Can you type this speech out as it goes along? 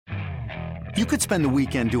You could spend the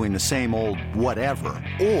weekend doing the same old whatever,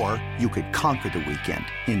 or you could conquer the weekend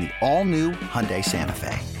in the all-new Hyundai Santa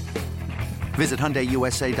Fe. Visit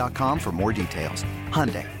HyundaiUSA.com for more details.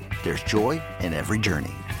 Hyundai, there's joy in every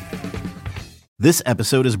journey. This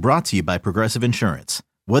episode is brought to you by Progressive Insurance.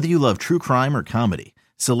 Whether you love true crime or comedy,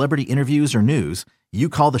 celebrity interviews or news, you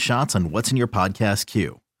call the shots on what's in your podcast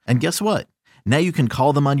queue. And guess what? Now you can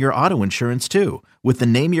call them on your auto insurance too with the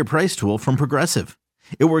Name Your Price tool from Progressive.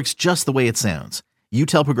 It works just the way it sounds. You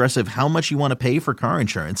tell Progressive how much you want to pay for car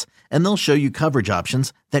insurance, and they'll show you coverage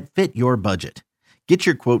options that fit your budget. Get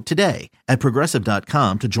your quote today at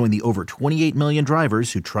Progressive.com to join the over 28 million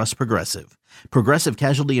drivers who trust Progressive. Progressive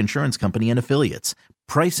Casualty Insurance Company and Affiliates.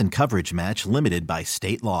 Price and coverage match limited by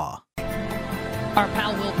state law. Our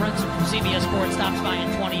pal Will Brinson from CBS Sports stops by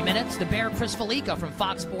in 20 minutes. The Bear Chris Felica from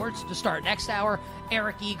Fox Sports to start next hour.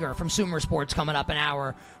 Eric Eager from Sumer Sports coming up an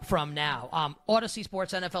hour from now. Odyssey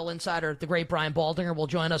Sports NFL insider, the great Brian Baldinger, will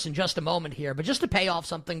join us in just a moment here. But just to pay off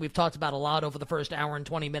something we've talked about a lot over the first hour and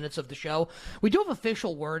 20 minutes of the show, we do have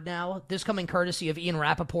official word now, this coming courtesy of Ian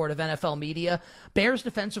Rappaport of NFL Media. Bears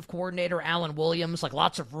defensive coordinator Alan Williams,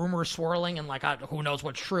 lots of rumors swirling and who knows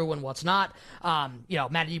what's true and what's not.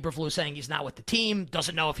 Matt Eberflus saying he's not with the team,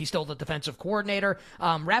 doesn't know if he's still the defensive coordinator.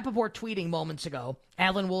 Rappaport tweeting moments ago,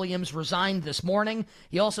 Alan Williams resigned this morning.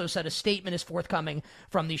 He also said a statement is forthcoming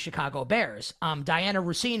from the Chicago Bears. Diana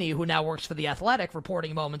Rossini, who now works for The Athletic,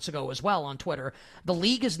 reporting moments ago as well on Twitter. The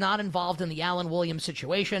league is not involved in the Alan Williams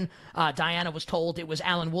situation. Diana was told it was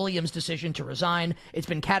Alan Williams' decision to resign. It's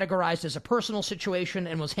been categorized as a personal situation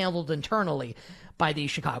and was handled internally by the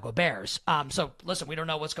Chicago Bears. So, listen, we don't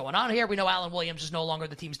know what's going on here. We know Alan Williams is no longer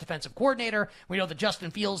the team's defensive coordinator. We know that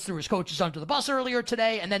Justin Fields threw his coaches under the bus earlier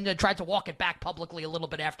today and then tried to walk it back publicly a little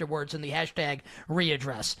bit afterwards in the hashtag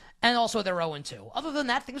readdress. And also they're 0-2. Other than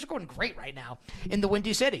that, things are going great right now in the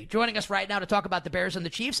Windy City. Joining us right now to talk about the Bears and the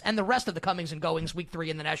Chiefs and the rest of the comings and goings Week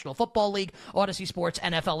 3 in the National Football League, Odyssey Sports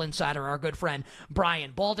NFL insider, our good friend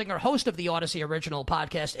Brian Baldinger, host of the Odyssey original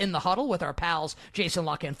podcast In the Huddle with our pals Jason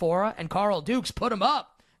LaCanfora and Carl Dukes. Put him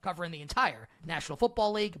up, covering the entire National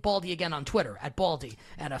Football League. Baldy again on Twitter at Baldy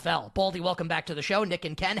NFL. Baldy, welcome back to the show. Nick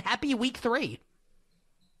and Ken, happy Week 3.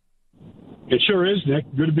 It sure is, Nick.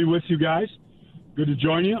 Good to be with you guys. Good to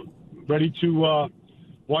join you. Ready to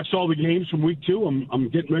watch all the games from Week 2. I'm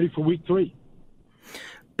getting ready for Week 3.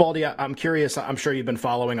 Baldy, I'm curious. I'm sure you've been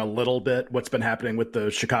following a little bit what's been happening with the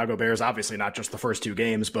Chicago Bears. Obviously, not just the first 2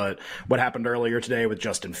 games, but what happened earlier today with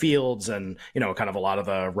Justin Fields and, kind of a lot of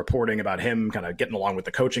the reporting about him kind of getting along with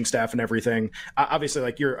the coaching staff and everything.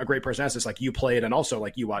 Obviously, you're a great person. It's you played and also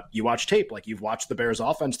you watch tape. You've watched the Bears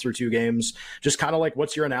offense through 2 games. Just kind of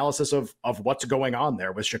what's your analysis of what's going on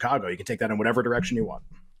there with Chicago? You can take that in whatever direction you want.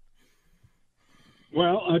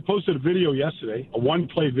 Well, I posted a video yesterday, a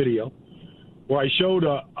one-play video, where I showed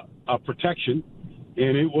a protection,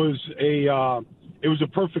 and it was a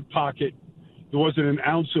perfect pocket. There wasn't an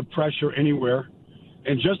ounce of pressure anywhere,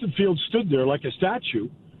 and Justin Fields stood there like a statue,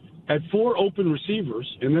 had 4 open receivers,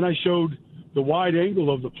 and then I showed the wide angle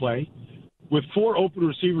of the play. With 4 open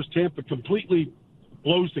receivers, Tampa completely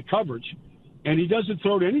blows the coverage, and he doesn't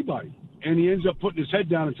throw to anybody, and he ends up putting his head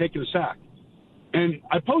down and taking a sack. And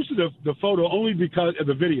I posted the photo only because of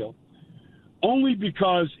the video, only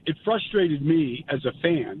because it frustrated me as a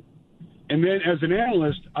fan. And then as an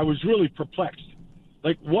analyst, I was really perplexed.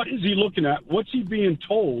 What is he looking at? What's he being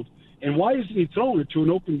told? And why isn't he throwing it to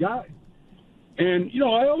an open guy? And,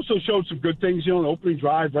 I also showed some good things, an opening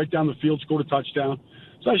drive right down the field, scored a touchdown.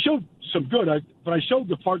 So I showed some good, but I showed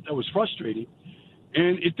the part that was frustrating.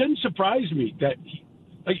 And it didn't surprise me that,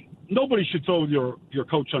 nobody should throw your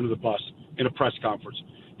coach under the bus in a press conference.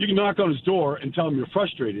 You can knock on his door and tell him you're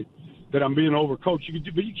frustrated that I'm being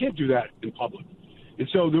overcoached. But you can't do that in public. And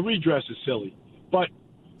so the redress is silly. But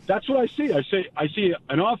that's what I see. I see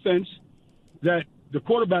an offense that the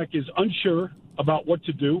quarterback is unsure about what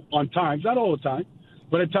to do on times, not all the time,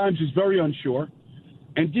 but at times he's very unsure.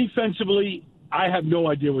 And defensively, I have no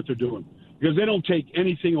idea what they're doing because they don't take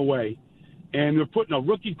anything away. And they're putting a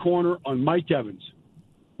rookie corner on Mike Evans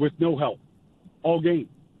with no help all game.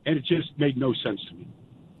 And it just made no sense to me.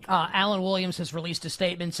 Alan Williams has released a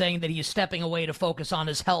statement saying that he is stepping away to focus on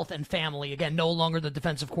his health and family. Again, no longer the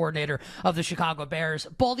defensive coordinator of the Chicago Bears.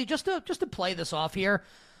 Baldy, just to play this off here,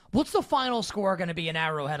 what's the final score going to be in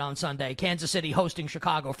Arrowhead on Sunday? Kansas City hosting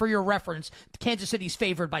Chicago. For your reference, Kansas City's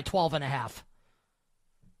favored by 12.5.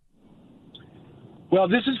 Well,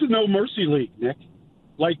 this is the no mercy league, Nick.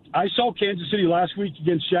 I saw Kansas City last week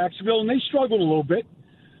against Jacksonville, and they struggled a little bit.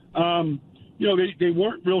 They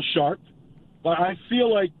weren't real sharp, but I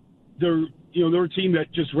feel like they're a team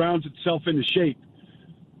that just rounds itself into shape.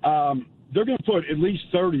 they're going to put at least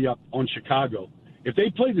 30 up on Chicago. If they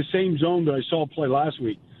play the same zone that I saw play last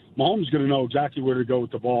week, Mahomes is going to know exactly where to go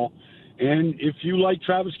with the ball. And if you like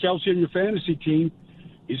Travis Kelce on your fantasy team,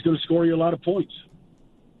 he's going to score you a lot of points.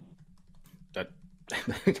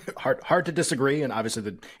 Hard to disagree, and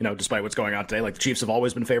obviously, despite what's going on today, like the Chiefs have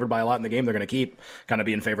always been favored by a lot in the game, they're going to keep kind of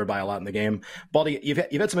being favored by a lot in the game. Baldy, you've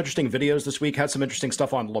had some interesting videos this week. Had some interesting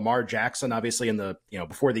stuff on Lamar Jackson. Obviously, in the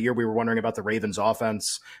before the year, we were wondering about the Ravens'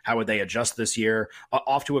 offense. How would they adjust this year?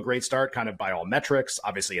 Off to a great start, kind of by all metrics.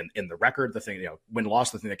 Obviously, in the record, the thing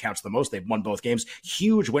win-loss, the thing that counts the most. They've won both games.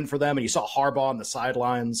 Huge win for them, and you saw Harbaugh on the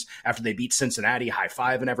sidelines after they beat Cincinnati,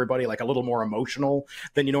 high-fiving everybody, like a little more emotional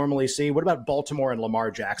than you normally see. What about Baltimore and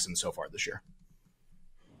Lamar Jackson so far this year?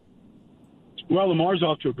 Well, Lamar's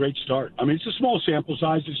off to a great start. I mean, it's a small sample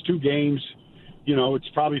size. It's 2 games. It's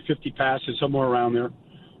probably 50 passes, somewhere around there.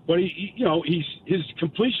 But his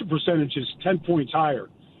completion percentage is 10 points higher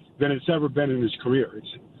than it's ever been in his career.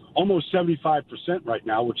 It's almost 75% right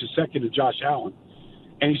now, which is second to Josh Allen.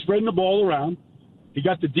 And he's spreading the ball around. He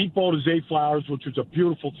got the deep ball to Zay Flowers, which was a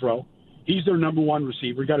beautiful throw. He's their number 1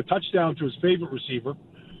 receiver. He got a touchdown to his favorite receiver,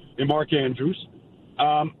 in Mark Andrews.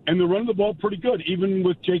 And they're running the ball pretty good, even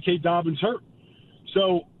with J.K. Dobbins hurt.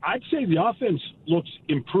 So I'd say the offense looks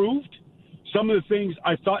improved. Some of the things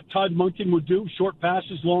I thought Todd Monken would do, short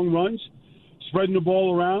passes, long runs, spreading the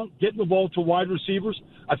ball around, getting the ball to wide receivers.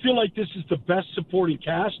 I feel like this is the best supporting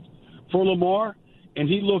cast for Lamar, and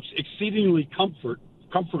he looks exceedingly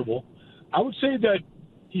comfortable. I would say that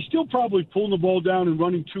he's still probably pulling the ball down and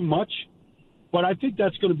running too much, but I think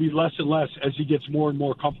that's going to be less and less as he gets more and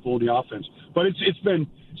more comfortable in the offense. But it's been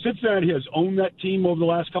Cincinnati has owned that team over the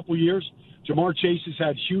last couple of years. Jamar Chase has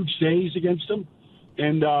had huge days against them,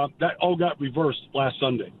 and that all got reversed last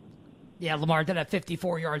Sunday. Yeah, Lamar did have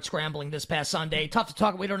 54-yard scrambling this past Sunday. Tough to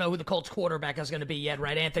talk. We don't know who the Colts quarterback is going to be yet,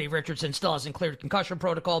 right? Anthony Richardson still hasn't cleared concussion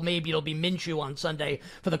protocol. Maybe it'll be Minshew on Sunday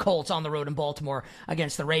for the Colts on the road in Baltimore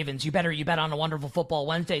against the Ravens. You bet on a wonderful football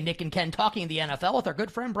Wednesday. Nick and Ken talking the NFL with our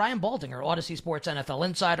good friend Brian Baldinger, Odyssey Sports NFL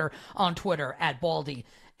Insider, on Twitter at Baldy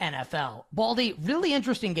NFL. Baldy, really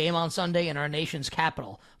interesting game on Sunday in our nation's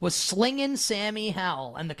capital was slinging Sammy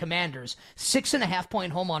Howell and the Commanders,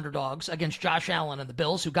 6.5-point home underdogs against Josh Allen and the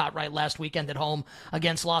Bills, who got right last weekend at home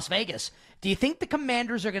against Las Vegas. Do you think the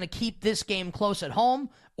Commanders are going to keep this game close at home,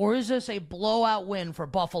 or is this a blowout win for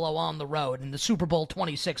Buffalo on the road in the Super Bowl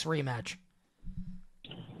 26 rematch?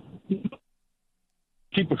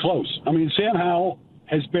 Keep it close. I mean, Sam Howell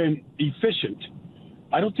has been efficient.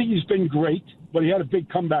 I don't think he's been great, but he had a big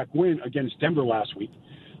comeback win against Denver last week.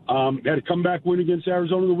 He had a comeback win against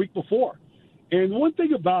Arizona the week before. And one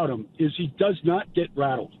thing about him is he does not get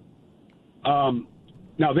rattled.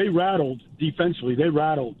 Now, they rattled defensively. They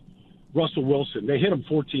rattled Russell Wilson. They hit him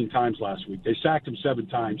 14 times last week. They sacked him 7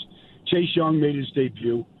 times. Chase Young made his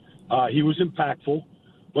debut. He was impactful,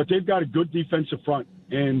 but they've got a good defensive front.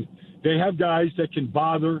 And they have guys that can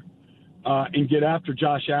bother and get after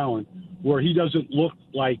Josh Allen, where he doesn't look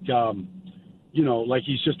like like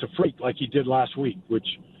he's just a freak like he did last week, which,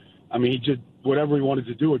 I mean, he did whatever he wanted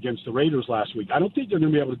to do against the Raiders last week. I don't think they're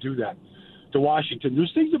going to be able to do that to Washington.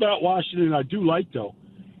 There's things about Washington I do like, though.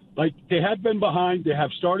 Like, they have been behind. They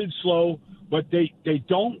have started slow, but they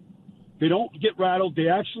don't get rattled. They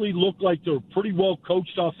actually look like they're pretty well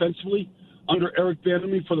coached offensively under Eric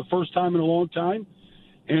Bieniemy for the first time in a long time,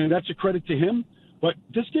 and that's a credit to him. But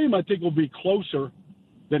this game, I think, will be closer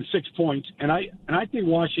than 6 points, and I think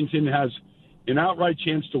Washington has an outright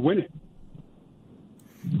chance to win it.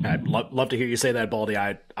 I'd love to hear you say that, Baldy.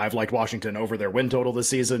 I've liked Washington over their win total this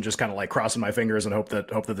season, just kind of like crossing my fingers and hope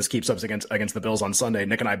that this keeps up against the Bills on Sunday.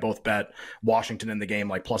 Nick and I both bet Washington in the game,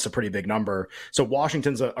 like plus a pretty big number. So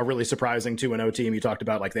Washington's a really surprising 2-0 team. You talked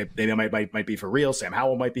about like they might be for real. Sam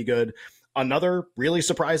Howell might be good. Another really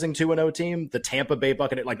surprising 2-0 team, the Tampa Bay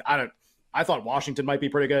Buccaneers. I thought Washington might be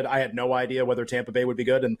pretty good. I had no idea whether Tampa Bay would be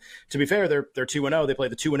good. And to be fair, they're 2-0. They play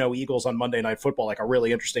the 2-0 Eagles on Monday Night Football, like a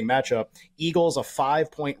really interesting matchup. Eagles, a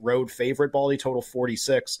 5-point road favorite, Baldy, total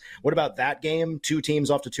 46. What about that game? 2 teams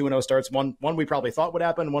off to 2-0 starts. One we probably thought would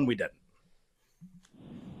happen, one we didn't.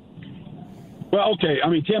 Well, okay. I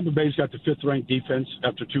mean, Tampa Bay's got the 5th-ranked defense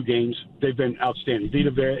after 2 games. They've been outstanding.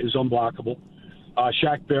 Vita Vea is unblockable.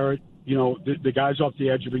 Shaq Barrett, the guys off the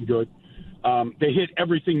edge have been good. They hit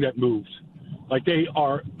everything that moves. Like, they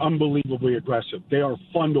are unbelievably aggressive. They are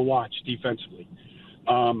fun to watch defensively.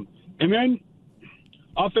 And then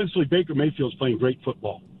offensively, Baker Mayfield's playing great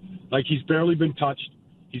football. Like, he's barely been touched.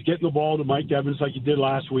 He's getting the ball to Mike Evans like he did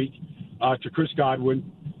last week, to Chris Godwin.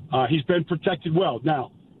 He's been protected well.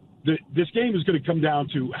 Now, this game is going to come down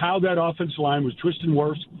to how that offensive line with Tristan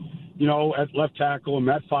Wirfs at left tackle and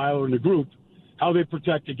Matt Filer and the group, how they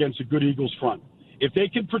protect against a good Eagles front. If they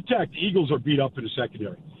can protect, the Eagles are beat up in the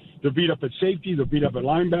secondary. They're beat up at safety. They're beat up at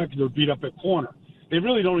linebacker. They're beat up at corner. They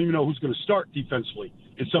really don't even know who's going to start defensively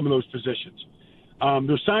in some of those positions.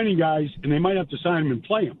 They're signing guys, and they might have to sign them and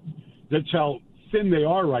play them. That's how thin they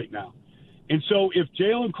are right now. And so if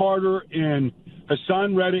Jalen Carter and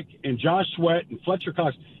Hassan Reddick and Josh Sweat and Fletcher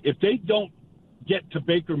Cox, if they don't get to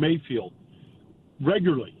Baker Mayfield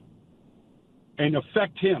regularly and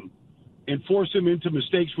affect him and force him into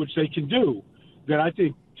mistakes, which they can do, then I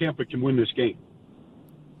think Tampa can win this game.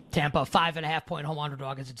 Tampa, 5.5-point home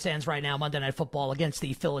underdog as it stands right now, Monday Night Football against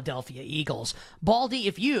the Philadelphia Eagles. Baldy,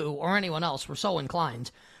 if you or anyone else were so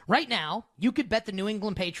inclined, right now you could bet the New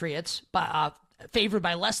England Patriots favored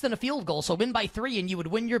by less than a field goal, so win by 3, and you would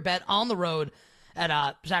win your bet on the road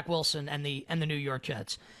at Zach Wilson and the New York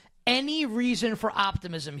Jets. Any reason for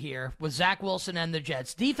optimism here with Zach Wilson and the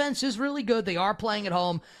Jets? Defense is really good. They are playing at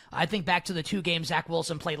home. I think back to the 2 games Zach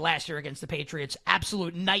Wilson played last year against the Patriots.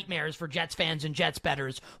 Absolute nightmares for Jets fans and Jets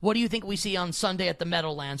bettors. What do you think we see on Sunday at the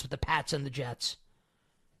Meadowlands with the Pats and the Jets?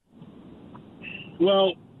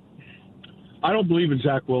 Well, I don't believe in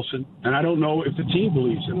Zach Wilson, and I don't know if the team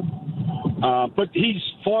believes in him. But he's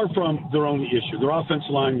far from their only issue. Their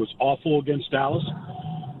offensive line was awful against Dallas.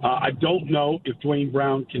 I don't know if Dwayne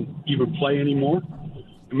Brown can even play anymore.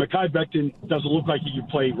 And Mekhi Becton doesn't look like he can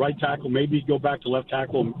play right tackle. Maybe go back to left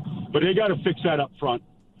tackle. But they got to fix that up front.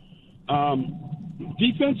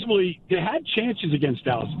 Defensively, they had chances against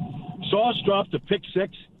Dallas. Sauce dropped a pick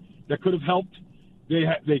 6 that could have helped.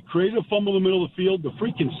 They created a fumble in the middle of the field. The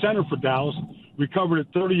freaking center for Dallas recovered it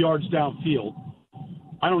 30 yards downfield.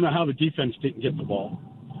 I don't know how the defense didn't get the ball.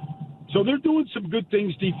 So they're doing some good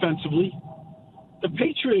things defensively. The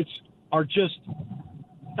Patriots are just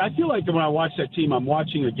 – I feel like when I watch that team, I'm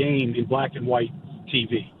watching a game in black and white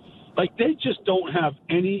TV. Like, they just don't have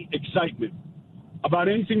any excitement about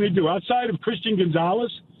anything they do. Outside of Christian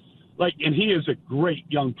Gonzalez, and he is a great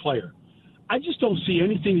young player, I just don't see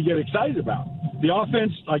anything to get excited about. The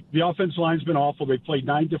offense line's been awful. They've played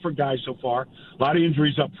 9 different guys so far. A lot of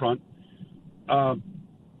injuries up front.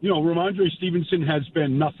 Ramondre Stevenson has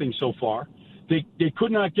been nothing so far. They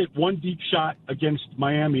could not get one deep shot against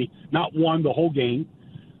Miami, not one the whole game.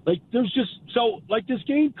 This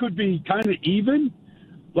game could be kind of even.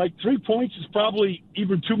 3 points is probably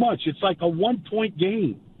even too much. It's like a 1-point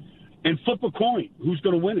game, and flip a coin. Who's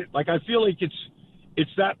going to win it? I feel like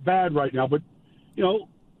it's that bad right now. But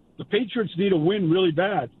the Patriots need a win really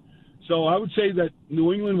bad. So I would say that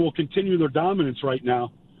New England will continue their dominance right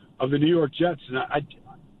now of the New York Jets, and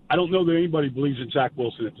I don't know that anybody believes in Zach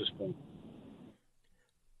Wilson at this point.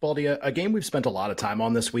 Baldy, a game we've spent a lot of time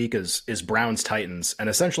on this week is Browns-Titans, and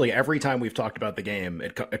essentially every time we've talked about the game,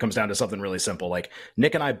 it comes down to something really simple.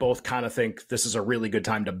 Nick and I both kind of think this is a really good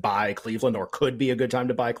time to buy Cleveland, or could be a good time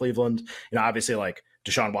to buy Cleveland. Obviously,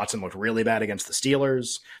 Deshaun Watson looked really bad against the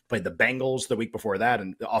Steelers, played the Bengals the week before that,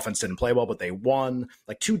 and the offense didn't play well, but they won.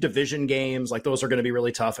 2 division games, those are going to be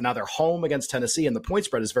really tough. And now they're home against Tennessee, and the point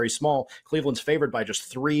spread is very small. Cleveland's favored by just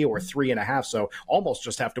 3 or 3.5, so almost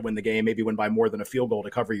just have to win the game, maybe win by more than a field goal to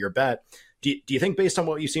cover your bet. Do you think, based on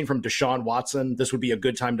what you've seen from Deshaun Watson, this would be a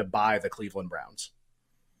good time to buy the Cleveland Browns?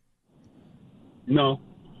 No.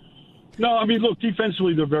 I mean, look,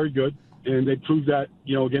 defensively they're very good, and they proved that,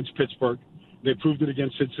 against Pittsburgh. They proved it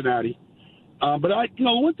against Cincinnati. But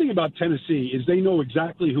one thing about Tennessee is they know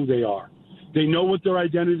exactly who they are. They know what their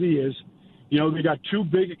identity is. They got 2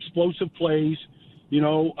 big explosive plays,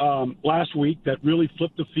 last week that really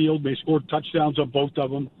flipped the field. They scored touchdowns on both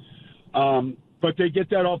of them. But they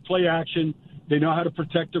get that off play action. They know how to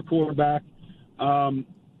protect their quarterback. And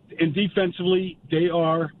defensively, they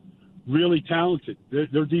are really talented.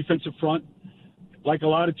 Their defensive front, like a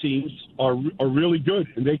lot of teams, are really good,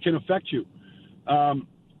 and they can affect you.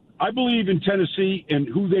 I believe in Tennessee and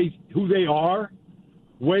who they are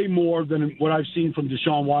way more than what I've seen from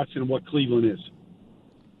Deshaun Watson and what Cleveland is.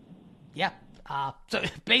 Yeah. So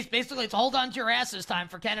basically, it's hold on to your ass this time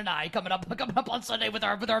for Ken and I coming up on Sunday with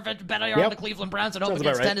our bet on the Cleveland Browns at home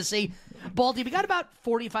against Tennessee. Baldy, we got about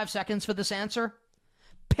 45 seconds for this answer.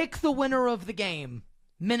 Pick the winner of the game.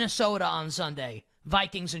 Minnesota on Sunday.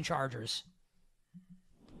 Vikings and Chargers.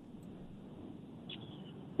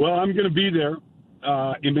 Well, I'm going to be there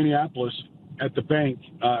in Minneapolis at the bank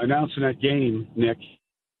announcing that game, Nick.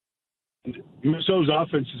 Minnesota's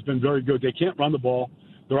offense has been very good. They can't run the ball.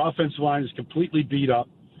 Their offensive line is completely beat up.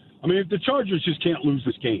 I mean, the Chargers just can't lose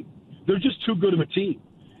this game. They're just too good of a team.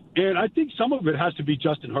 And I think some of it has to be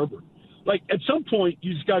Justin Herbert. At some point,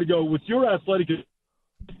 you just got to go with your athletic,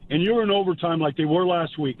 and you're in overtime like they were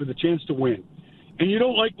last week with a chance to win. and you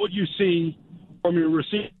don't like what you see from your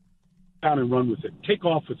receiver, down and run with it. Take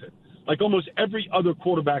off with it. Like almost every other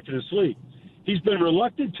quarterback in this league. He's been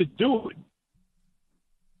reluctant to do it.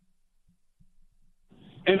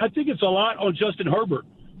 And I think it's a lot on Justin Herbert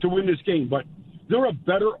to win this game. But they're a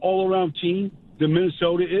better all-around team than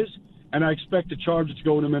Minnesota is, and I expect the Chargers to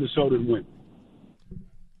go into Minnesota and win.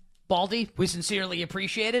 Baldy, we sincerely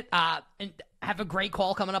appreciate it. And have a great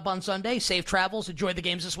call coming up on Sunday. Safe travels. Enjoy the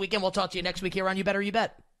games this weekend. We'll talk to you next week here on You Better You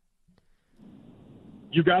Bet.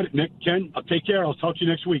 You got it, Nick. Ken, I'll take care. I'll talk to you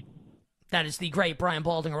next week. That is the great Brian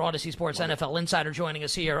Baldinger, Odyssey Sports NFL Insider, joining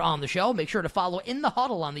us here on the show. Make sure to follow In the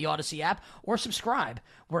Huddle on the Odyssey app or subscribe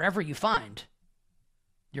wherever you find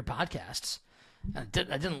your podcasts. I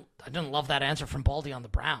didn't love that answer from Baldy on the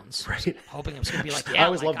Browns. Right. Hoping it was going to be like, yeah, I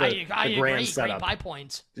always love the I grand agree, setup. Great 5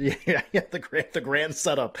 points. Yeah, the grand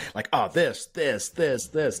setup. Like, oh, this.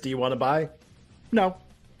 Do you want to buy? No,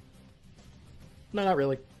 not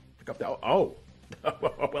really. Oh.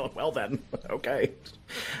 well then. Okay.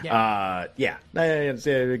 Yeah.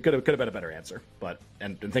 It could have been a better answer, but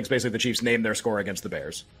and thinks basically the Chiefs named their score against the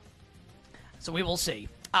Bears. So we will see.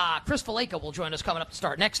 Chris Faleka will join us coming up to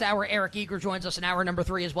start next hour. Eric Eager joins us in hour number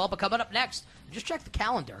 3 as well. But coming up next, just check the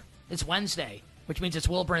calendar. It's Wednesday, which means it's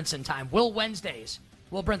Will Brinson time. Will Wednesdays.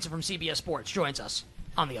 Will Brinson from CBS Sports joins us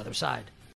on the other side.